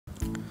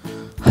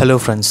Hello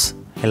friends,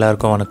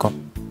 எல்லாருக்கும் வணக்கம்.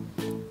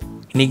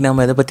 இன்றைக்கி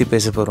நம்ம எதை பற்றி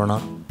பேச போகிறோன்னா,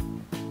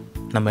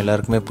 நம்ம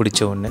எல்லாருக்குமே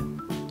பிடிச்ச ஒன்று,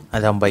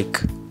 அதான் பைக்.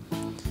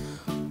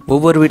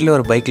 ஒவ்வொரு வீட்லேயும்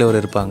ஒரு பைக்கில்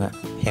இருப்பாங்க.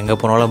 எங்கே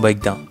போனாலும்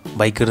பைக் தான்.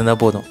 பைக் இருந்தால்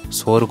போதும்,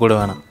 சோறு கூட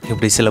வேணாம்,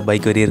 இப்படி சில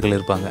பைக் வெறியர்கள்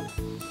இருப்பாங்க.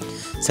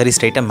 சரி,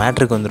 ஸ்ட்ரைட்டாக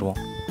மேட்ருக்கு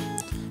வந்துடுவோம்.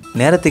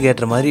 நேரத்துக்கு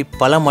ஏற்ற மாதிரி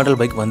பல மாடல்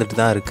பைக் வந்துட்டு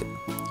தான் இருக்குது.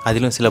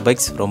 அதிலும் சில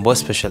பைக்ஸ் ரொம்ப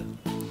ஸ்பெஷல்.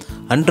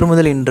 அன்று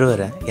முதல் இன்று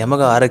வரை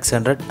Yamaha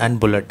RX100 அண்ட்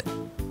புல்லட்.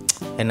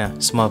 என்ன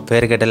சும்மா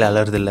பேர் கேட்டாலே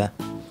அலறுதில்லை.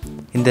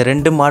 இந்த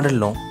ரெண்டு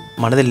மாடலும்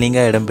மனதில்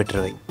நீங்கள் இடம்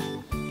பெற்றவை.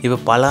 இப்போ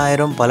பல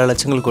ஆயிரம் பல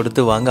லட்சங்கள்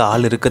கொடுத்து வாங்க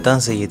ஆள்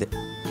இருக்கத்தான் செய்யுது.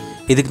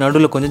 இதுக்கு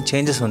நடுவில் கொஞ்சம்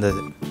சேஞ்சஸ்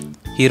வந்தது.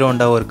 ஹீரோ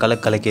ஹோண்டா ஒரு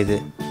கலக்கியது.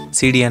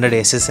 CD100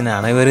 SSன்னு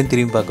அனைவரையும்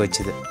திரும்பி பார்க்க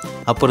வச்சுது.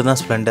 அப்புறம் தான்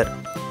ஸ்ப்ளெண்டர்.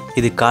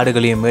 இது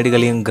காடுகளையும்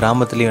மேடுகளையும்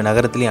கிராமத்துலேயும்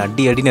நகரத்துலேயும்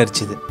அடி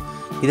நரிச்சுது.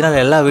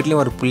 இதனால் எல்லா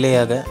வீட்லேயும் ஒரு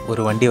பிள்ளையாக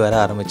ஒரு வண்டி வர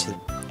ஆரம்பிச்சுது.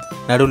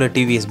 நடுவில்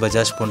TVS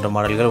பஜாஜ் போன்ற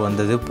மாடல்கள்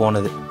வந்தது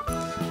போனது.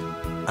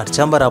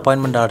 அர்ச்சாம்பர்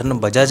அப்பாயின்மெண்ட்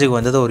ஆர்டர்னு பஜாஜுக்கு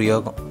வந்தது ஒரு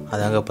யோகம்.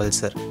 அதாங்க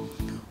பல்சர்.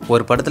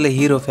 ஒரு படத்தில்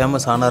ஹீரோ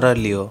ஃபேமஸ் ஆனாரா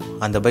இல்லையோ,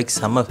 அந்த பைக்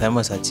செம்ம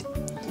ஃபேமஸ் ஆச்சு.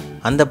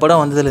 அந்த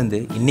படம் வந்ததுலேருந்து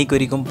இன்றைக்கு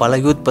வரைக்கும் பல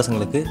யூத்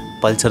பசங்களுக்கு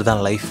பல்சர்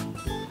தான் லைஃப்.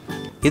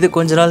 இது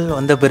கொஞ்ச நாள்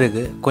வந்த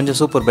பிறகு கொஞ்சம்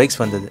சூப்பர் பைக்ஸ்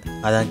வந்தது.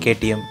 அதான்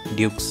KTM,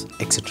 டியூக்ஸ்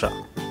எக்ஸெட்ரா.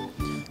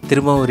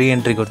 திரும்பவும்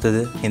ரீஎன்ட்ரி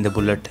கொடுத்தது இந்த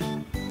புல்லட்.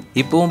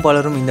 இப்போவும்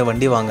பலரும் இந்த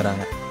வண்டி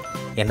வாங்குகிறாங்க.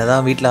 என்ன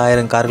தான் வீட்டில்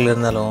 1000 கார்கள்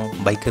இருந்தாலும்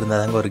பைக்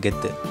இருந்தால் தாங்க ஒரு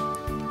கெத்து.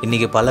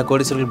 இன்றைக்கி பல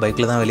கோடீஸ்வரர்கள்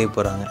பைக்கில் தான் வெளியே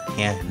போகிறாங்க.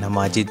 ஏன்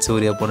நம்ம அஜித்,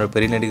 சூர்யா போன்ற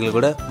பெரிய நடிகர்கள்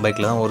கூட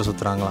பைக்கில் தான் ஊர்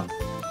சுற்றுறாங்களாம்.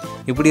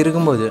 இப்படி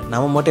இருக்கும்போது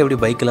நம்ம மட்டும் எப்படி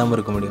பைக் இல்லாமல்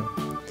இருக்க முடியும்?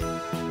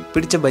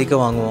 பிடிச்ச பைக்கை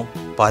வாங்குவோம்,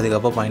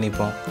 பாதுகாப்பாக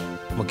பயணிப்போம்,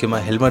 முக்கியமாக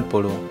ஹெல்மெட்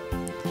போடுவோம்.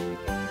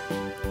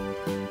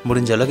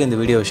 முடிஞ்ச அளவுக்கு இந்த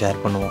வீடியோவை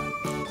ஷேர் பண்ணுவோம்.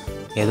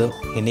 ஏதோ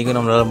இன்றைக்கும்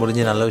நம்மளால்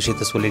முடிஞ்ச நல்ல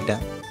விஷயத்த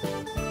சொல்லிட்டேன்.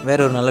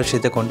 வேறு ஒரு நல்ல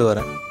விஷயத்தை கொண்டு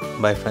வரேன்.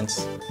 Bye friends.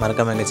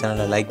 மறக்காமல் எங்கள்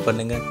சேனலை லைக்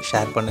பண்ணுங்கள்,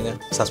 ஷேர் பண்ணுங்கள்,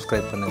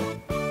 சப்ஸ்கிரைப் பண்ணுங்கள்.